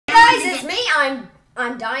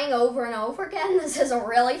I'm dying over and over again. This is a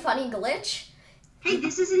really funny glitch. Hey,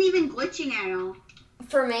 this isn't even glitching at all.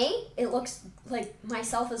 For me, it looks like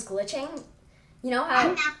myself is glitching. You know how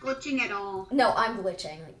I'm not glitching at all. No, I'm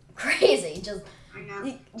glitching like crazy. Just I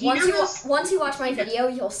know. Once you watch my video,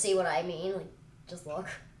 you'll see what I mean. Like, just look.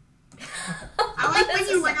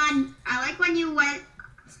 I like when you went.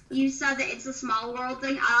 You saw that it's a small world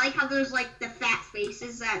thing. I like how there's like the fat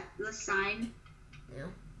faces at the sign. Yeah.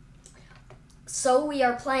 So we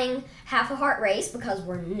are playing half a heart race because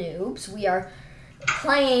we're noobs. We are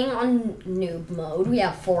playing on noob mode. We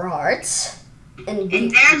have 4 hearts. And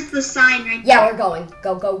there's the sign right there. Yeah, we're going.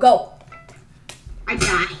 Go, go, go. I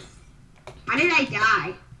died. How did I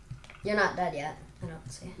die? You're not dead yet. I don't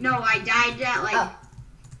see it. No, I died at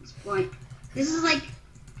this point. This is like,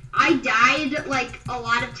 I died like a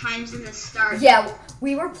lot of times in the start. Yeah,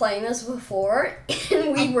 we were playing this before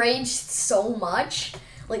and we raged so much.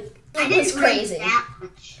 Like, it was crazy. That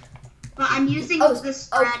much. But I'm using this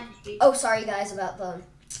strategy. Oh, sorry guys about the...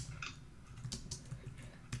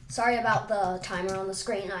 Sorry about the timer on the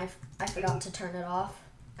screen. I forgot to turn it off.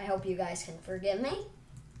 I hope you guys can forgive me.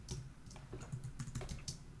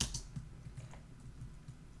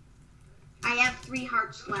 I have 3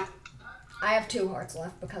 hearts left. I have 2 hearts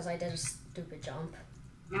left because I did a stupid jump.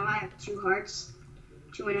 Now I have 2 hearts.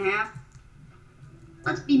 2.5.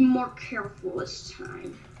 Let's be more careful this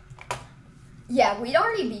time. Yeah, we'd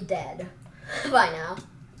already be dead by now.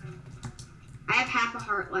 I have half a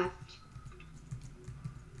heart left.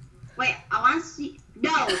 Wait, I want to see.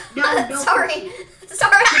 No. Sorry.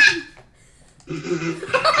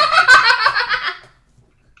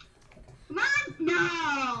 Come on, no.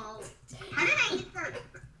 How did I get there?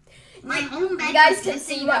 My home bed. You guys can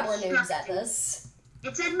see that we're noobs at this.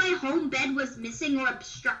 It said my home bed was missing or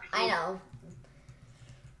obstructed. I know.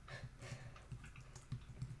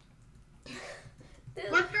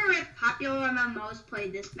 Wonder if popular MMOs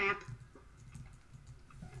played this map.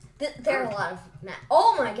 There are a lot of maps.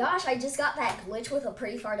 Oh my gosh, I just got that glitch with a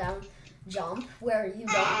pretty far down jump where you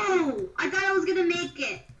don't... Oh, I thought I was going to make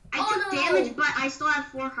it. I took damage, but I still have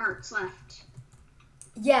 4 hearts left.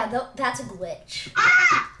 Yeah, that's a glitch.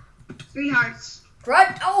 Ah! 3 hearts.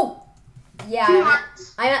 Right? Oh! Yeah, 2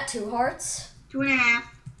 hearts. I'm at 2 hearts. 2.5.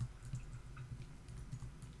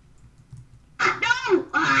 No!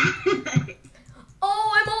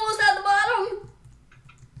 Oh, I'm almost at the bottom.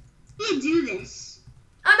 You do this.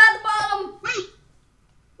 I'm at the bottom. Wait.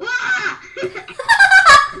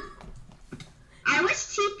 I wish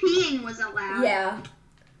TPing was allowed. Yeah.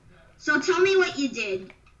 So tell me what you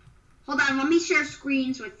did. Hold on, let me share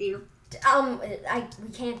screens with you. We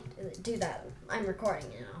can't do that. I'm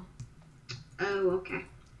recording, you know. Oh, okay.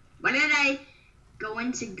 Why did I go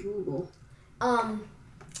into Google?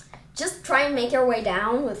 Just try and make your way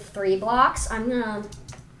down with 3 blocks. I'm gonna...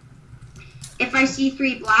 If I see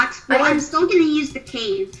 3 blocks, but I'm still gonna use the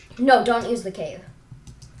cave. No, don't use the cave.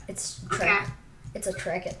 It's a trick. Okay. It's a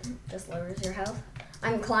trick. It just lowers your health.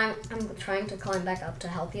 I'm trying to climb back up to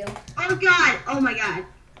help you. Oh god! Oh my god.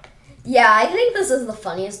 Yeah, I think this is the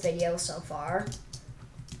funniest video so far.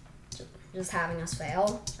 Just having us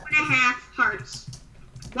fail. 1.5 hearts.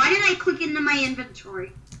 Why did I click into my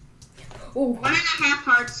inventory? Ooh. 1.5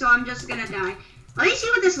 hearts, so I'm just gonna die. Let me see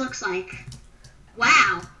what this looks like.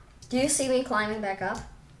 Wow. Do you see me climbing back up?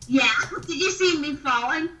 Yeah. Did you see me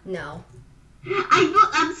falling? No.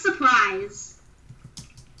 I'm surprised.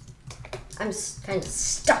 I'm kind of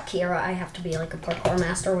stuck here. I have to be like a parkour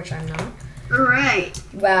master, which I'm not. Alright.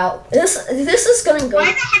 Wow. This is gonna go... Why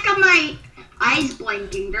the heck are my eyes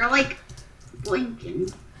blinking? They're like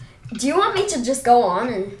blinking. Do you want me to just go on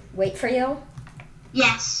and wait for you?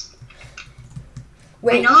 Yes.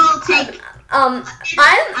 Wait. I know it'll take... I'm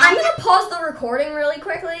gonna pause the recording really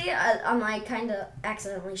quickly. I might kind of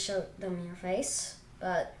accidentally show them your face,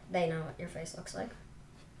 but they know what your face looks like.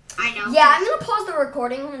 I know. Yeah, I'm gonna pause the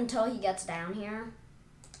recording until he gets down here.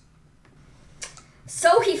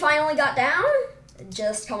 So he finally got down.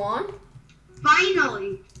 Just come on.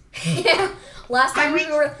 Finally. Yeah. Last time we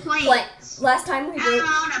were playing. Last time we were. I'm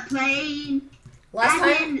on a plane.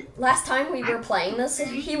 Last time we were playing this,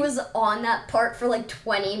 he was on that part for like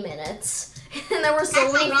 20 minutes. And there were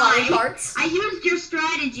so many funny parts. I used your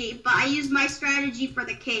strategy, but I used my strategy for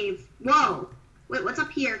the cave. Whoa. Wait, what's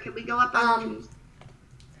up here? Can we go up on the trees?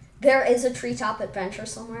 There is a treetop adventure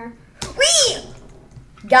somewhere. Whee!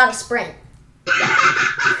 Gotta sprint. Bye!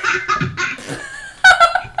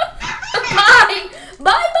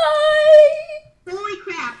 Bye-bye! Holy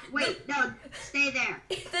crap. Wait, no, stay there.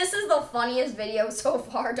 This is the funniest video so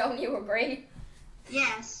far, don't you agree?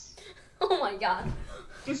 Yes. Oh my god.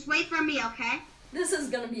 Just wait for me, okay? This is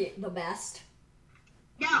gonna be the best.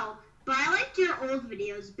 No, but I like your old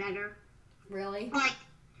videos better. Really? Like,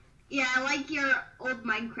 yeah, I like your old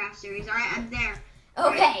Minecraft series. All right, I'm there.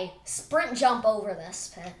 Okay, Right. sprint jump over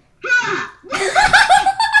this pit. Ah!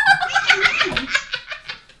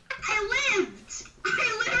 I lived.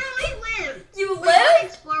 I literally lived. You Wait, I wanna lived?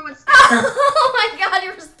 explore what's there. Oh my god,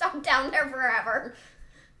 you're stuck down there forever.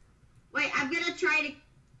 Wait, I'm gonna try to.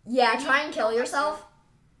 Yeah, try and kill yourself.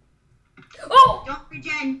 Oh! Don't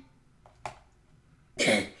regen.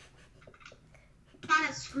 Kind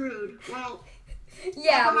of screwed. Well,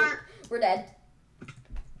 Yeah, we're dead.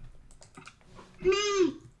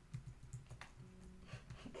 me.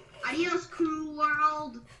 Adios, cruel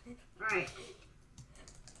world. All right.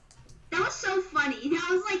 That was so funny. That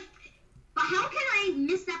was like, but how can I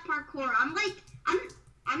miss that parkour? I'm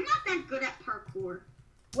not that good at parkour.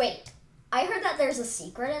 Wait, I heard that there's a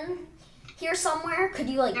secret in here somewhere. Could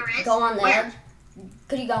you like There is? go on the Where? edge?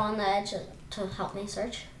 Could you go on the edge to help me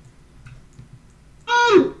search?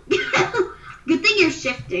 Oh! Good thing you're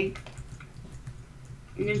shifting.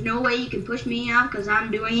 And there's no way you can push me out because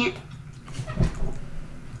I'm doing it.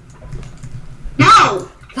 No!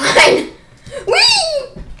 Fine.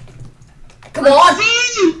 Whee! Come on.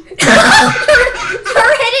 See?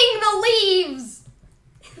 You're hitting the leaves.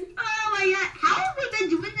 Oh my god. How have we been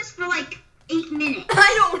doing this for like 8 minutes?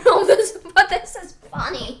 I don't know this, but this is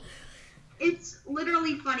funny. It's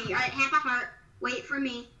literally funny. Alright, half a heart. Wait for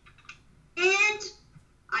me. And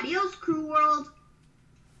adios, crew world.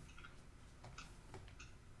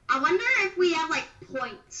 I wonder if we have like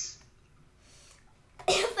points.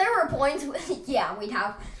 If there were points, yeah, we'd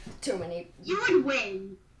have too many. You would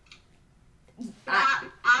win.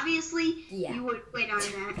 Obviously, Yeah. you would win on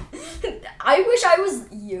that. I wish I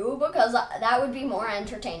was you because that would be more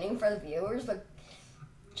entertaining for the viewers. But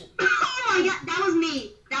Oh my god, that was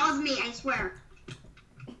me. That was me, I swear.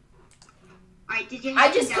 Alright, did you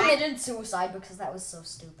have I just to die? committed suicide because that was so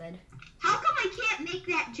stupid. How come I can't make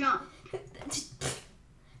that jump?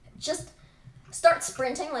 Just start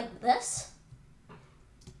sprinting like this.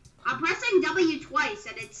 I'm pressing W twice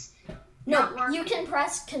and it's not No, working. you can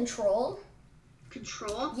press Control.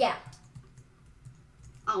 Control? Yeah,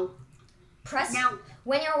 Oh, press now,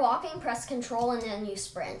 when you're walking. Press Control and then you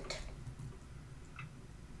sprint.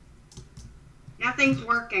 nothing's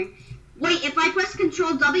working. Wait, if I press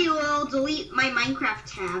Control W, it'll delete my Minecraft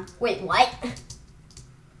tab. Wait, what?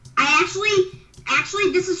 I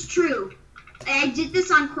actually, this is true. I did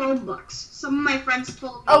this on Chromebooks. Some of my friends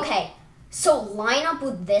told me. Okay, so line up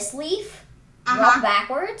with this leaf, walk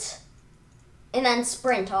backwards, and then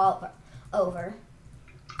sprint all over.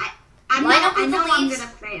 I line up with know the I'm leaves.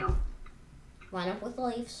 gonna fail. Line up with the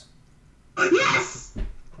leaves. Yes!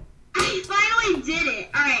 I finally did it.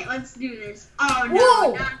 All right, let's do this. Oh no,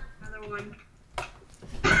 Whoa! not another one.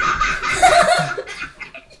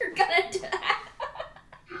 You're gonna die.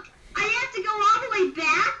 I have to go all the way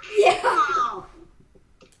back? Yeah. Oh.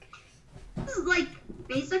 This is like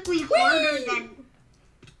basically harder Whee! than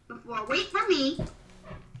before. Wait for me.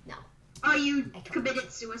 No. Oh, you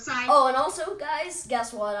committed suicide? Oh, and also, guys,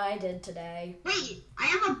 guess what I did today? Wait, I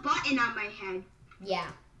have a button on my head. Yeah,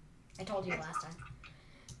 I told you last time.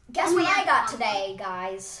 Guess Oh, what yeah. I got today,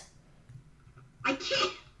 guys? I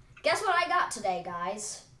can't. Guess what I got today,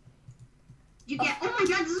 guys? You get. Oh my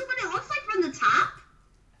god, this is what it looks like from the top?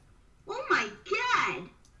 Oh my god.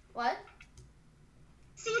 What?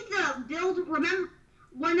 See the build, remember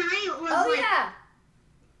when I was Oh, like yeah.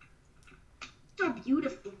 so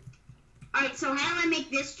beautiful. Alright, so how do I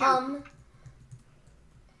make this jump?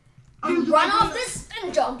 You do run I do off the- this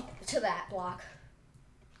and jump to that block.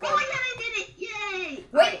 Oh my god, I did it! Yay!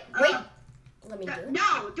 Wait, Alright, wait. Let me do it.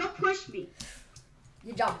 No, don't push me.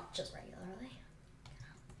 You jump just regularly.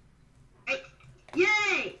 Right.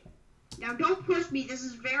 Yay! Now don't push me. This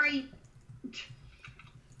is very.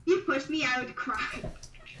 You push me, I would cry.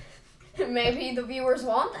 Maybe the viewers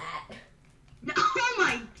want that. No, oh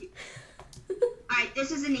my. Alright, this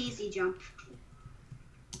is an easy jump.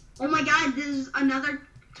 Oh my god, this is another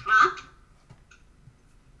top.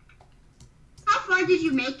 How far did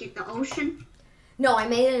you make it? The ocean? No, I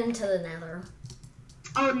made it into the nether.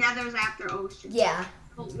 Oh, nether's after ocean. Yeah.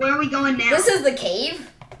 Where are we going now? This is the cave.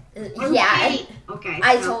 Oh, Yeah. wait. Okay.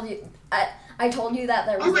 I so- told you. I told you that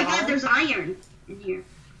there was. Oh my lava. god, there's iron in here.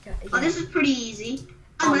 Yeah. Oh, this is pretty easy.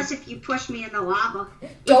 Unless if you push me in the lava.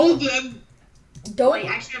 Don't- If you did. Don't. Wait,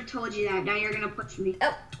 I should have told you that. Now you're gonna push me.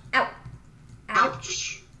 Ow. Ow. Ow.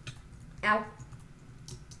 Ouch. Ow.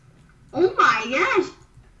 Oh my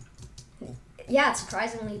gosh. Yeah, it's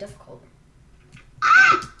surprisingly difficult.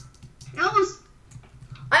 Ah! That was.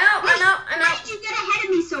 I'm out. Wait, I'm out. I'm Why out. did you get ahead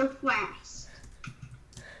of me so fast?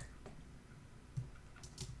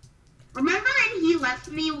 Remember when he left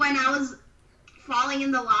me when I was falling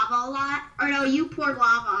in the lava a lot? Or no, you poured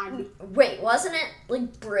lava on me. Wait, wasn't it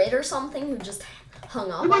like Brit or something who just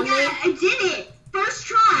hung up Oh my on god, me? I did it! First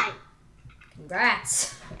try!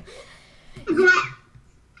 Congrats.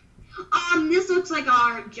 This looks like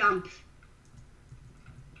our jump.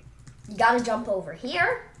 You gotta jump over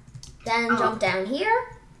here, then jump down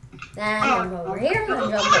here, then jump over here, then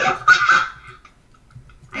jump over.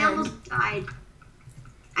 I almost died.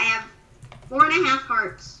 I have 4.5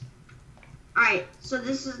 hearts. Alright, so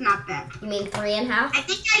this is not bad. You mean 3.5? I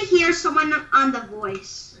think I hear someone on the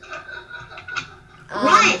voice.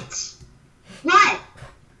 What? What?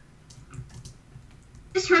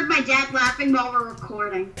 Just heard my dad laughing while we're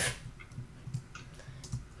recording.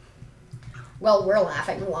 Well, we're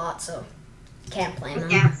laughing a lot, so can't blame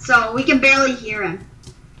them. Yeah, so we can barely hear him.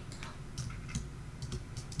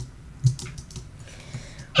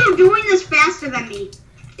 You're doing this faster than me.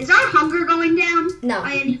 Is our hunger going down? No,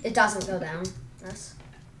 it doesn't go down.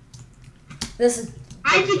 This is.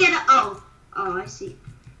 How did you get a? Oh, I see.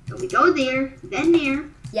 So we go there, then there.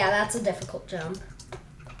 Yeah, that's a difficult jump.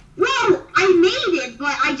 Whoa! I made it,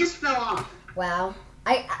 but I just fell off. Wow,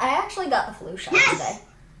 I actually got the flu shot Yes! today.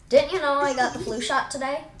 Didn't you know I got the flu shot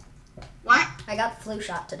today? What? I got the flu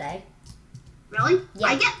shot today. Really? Yeah.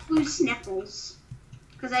 I get flu sniffles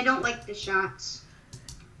because I don't like the shots.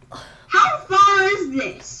 How far is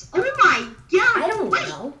this? Oh my god! I don't wait,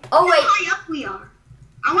 know. Oh look wait. how high up we are.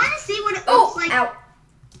 I want to see what it looks like. Ow.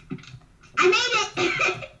 I made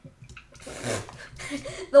it.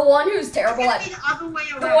 The one who's terrible It's at gonna be the other way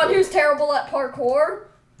the around. one who's terrible at parkour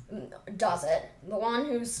does it. The one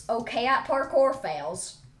who's okay at parkour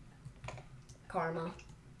fails. Karma.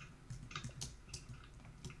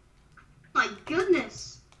 My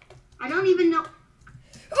goodness. I don't even know.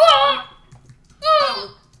 Ah!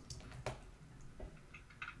 Oh.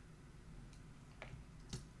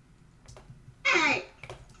 Hey.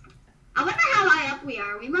 I wonder how high up we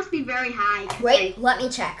are. We must be very high. Wait, let me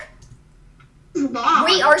check. It's long.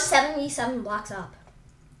 We are 77 blocks up.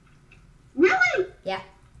 Really? Yeah.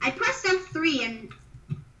 I pressed F3 and...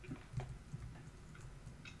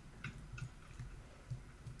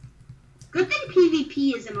 Good thing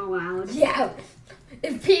PvP isn't allowed. Yeah.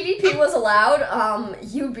 If PvP was allowed,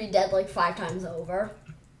 you'd be dead like 5 times over.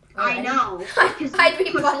 I know. I'd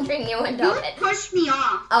be punching you into You would it. push me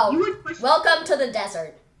off. Oh, You would push welcome to the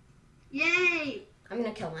desert. Yay. I'm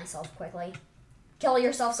gonna kill myself quickly. Kill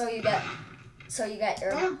yourself so you get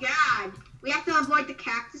your. Oh god. We have to avoid the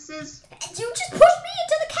cactuses. You just pushed me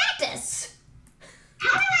into the cactus.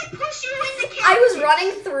 How did I push you in the cactus? I was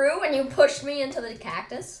running through and you pushed me into the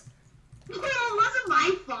cactus. No, it wasn't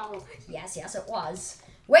my fault. Yes, it was.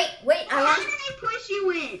 Wait, How did I push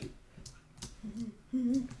you in?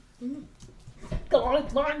 Come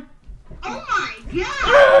on. Oh my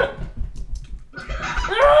god.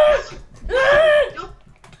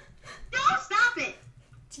 No, stop it.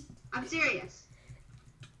 I'm serious.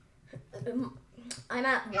 I'm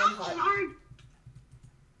at 1 How heart. hard?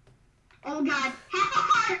 Oh god, half a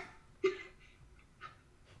heart.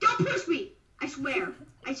 Don't push me. I swear.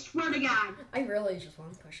 I swear to God. I really just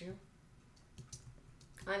want to push you.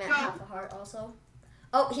 I'm at Go. half a heart also.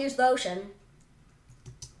 Oh, here's the ocean.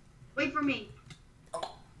 Wait for me.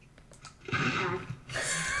 Oh. God.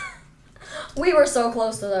 We were so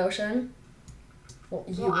close to the ocean. Well,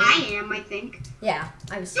 you Well, were. I am, I think. Yeah,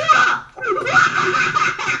 I was.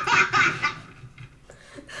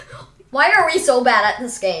 Why are we so bad at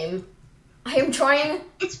this game? I'm trying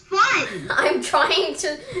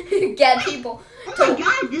to get people Oh to. my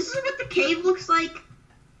god, this is what the cave looks like.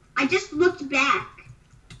 I just looked back.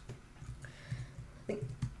 Who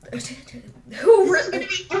This is gonna really?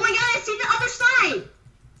 be, oh my god, I see the other side.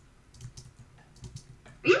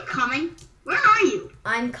 Are you coming? Where are you?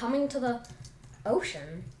 I'm coming to the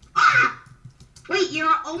ocean. Ah! Wait,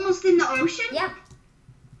 you're almost in the ocean? Yeah,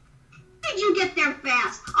 How did you get there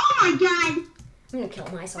fast? Oh my god. I'm gonna kill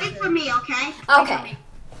myself. Wait here. for me, okay? Wait for Okay. me.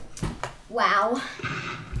 Wow.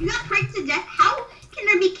 You got pranked to death? How can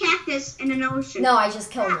there be cactus in an ocean? No, I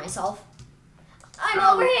just killed myself. I'm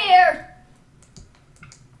Oh. over here.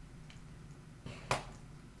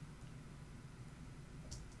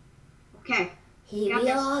 Okay. Here Got we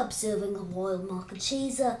this. are, observing a wild maca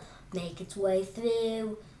cheese make its way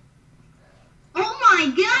through. Oh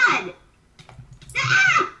my god!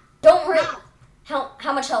 Ah! Don't worry. No.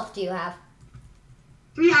 How much health do you have?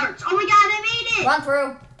 3 hearts. Oh my god, I made it! Run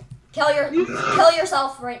through. Kill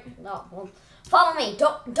yourself right. No, well, follow me.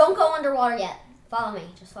 Don't go underwater yet. Follow me.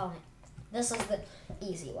 Just follow me. This is the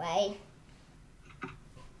easy way.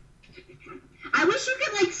 I wish you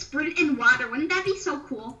could like sprint in water. Wouldn't that be so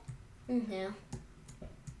cool? Yeah.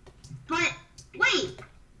 But wait,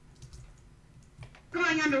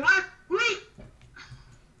 going underwater. Wait.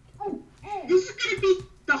 Oh, this is gonna be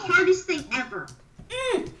the hardest thing ever.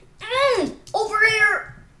 Over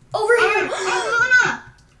here. Over here.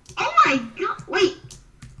 Oh my god! Wait,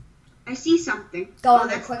 I see something. Go on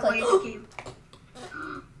there quickly. Okay.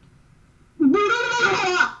 What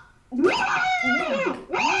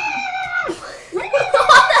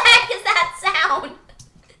the heck is that sound?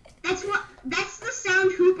 That's the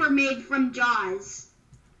sound Hooper made from Jaws.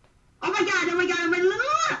 Oh my god, oh my god, oh my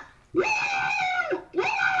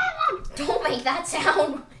god. Don't make that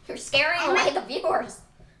sound. You're scaring away the viewers.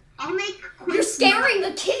 I'll make Quince. You're scaring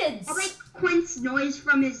the kids. I'll make Quince noise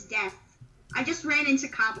from his death. I just ran into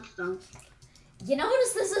cobblestone. You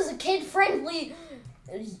notice this is a kid-friendly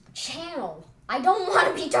channel. I don't want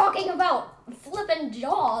to be talking about flipping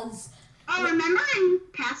Jaws. Oh, remember in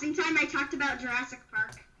passing time I talked about Jurassic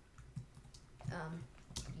Park?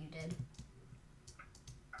 You did.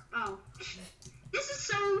 Oh. This is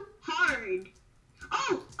so hard.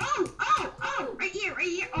 Oh, right here.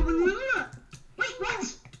 Oh, wait,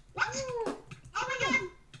 what? What? Oh my god.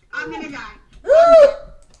 I'm gonna die.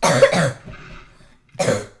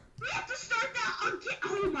 We have to start that again.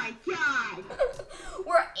 Oh my god.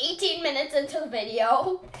 We're 18 minutes into the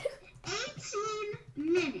video. 18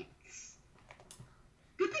 minutes.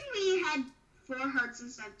 Good thing we had 4 hearts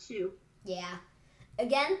instead of 2. Yeah.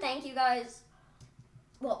 Again, thank you guys.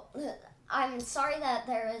 Well, I'm sorry that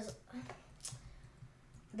there is...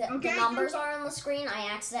 The numbers are on the screen.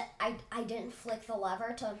 I didn't flick the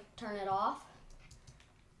lever to turn it off.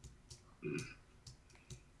 Even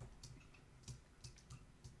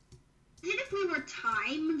if we were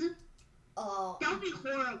timed, that would be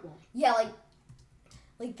horrible. Yeah,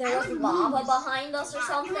 like there was lava behind us or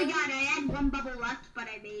something. Oh my god, I had 1 bubble left, but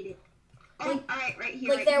I made it. Oh, alright, right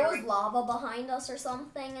here. Like there was lava behind us or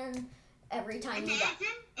something, and every time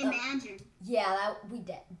Imagine. Yeah, we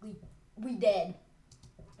did. We did.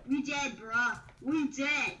 We did, bruh. We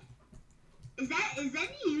did. Is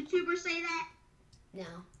any YouTuber say that?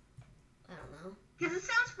 No. I don't know. Because it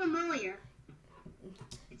sounds familiar.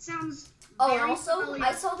 It sounds and also, familiar.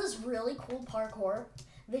 I saw this really cool parkour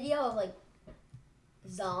video of, like,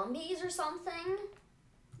 zombies or something.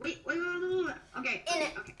 Wait. Okay.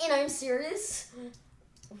 And I'm serious.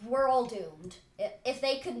 We're all doomed. If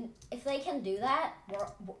they can do that,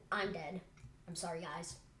 I'm dead. I'm sorry,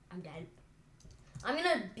 guys. I'm dead. I'm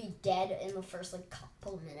gonna be dead in the first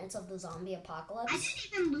couple of minutes of the zombie apocalypse. I didn't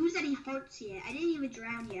even lose any hearts yet. I didn't even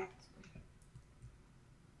drown yet.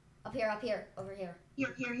 Up here, over here.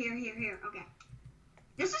 Here. Okay.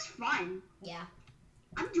 This is fun. Yeah.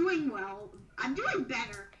 I'm doing well. I'm doing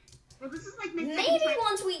better. Well, this is like my maybe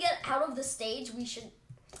once we get out of the stage, we should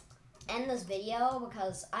end this video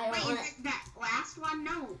because I don't want it. That last one?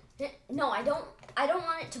 No. No, I don't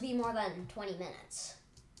want it to be more than 20 minutes.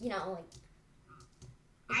 You know, like.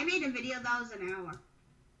 I made a video that was an hour.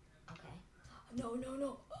 Okay. No.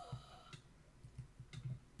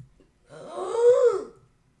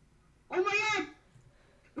 Oh my god!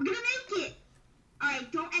 We're gonna make it!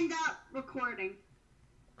 Alright, don't end up recording.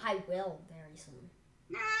 I will very soon.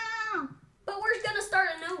 No! But we're gonna start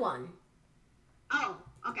a new one. Oh,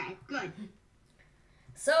 okay, good.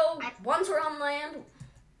 So, once we're on land...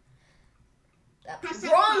 Press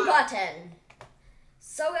wrong button!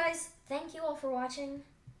 So guys, thank you all for watching.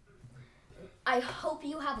 I hope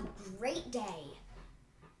you have a great day.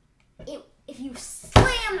 If you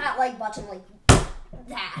slam that like button like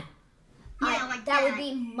that, that would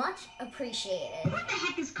be much appreciated. What the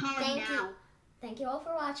heck is calling now? Thank you all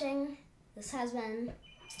for watching. This has been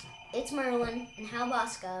It's Merlin and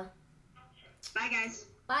Howbuska. Bye guys.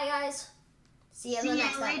 Bye guys. See you in the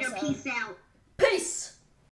next episode. See you later. Peace out.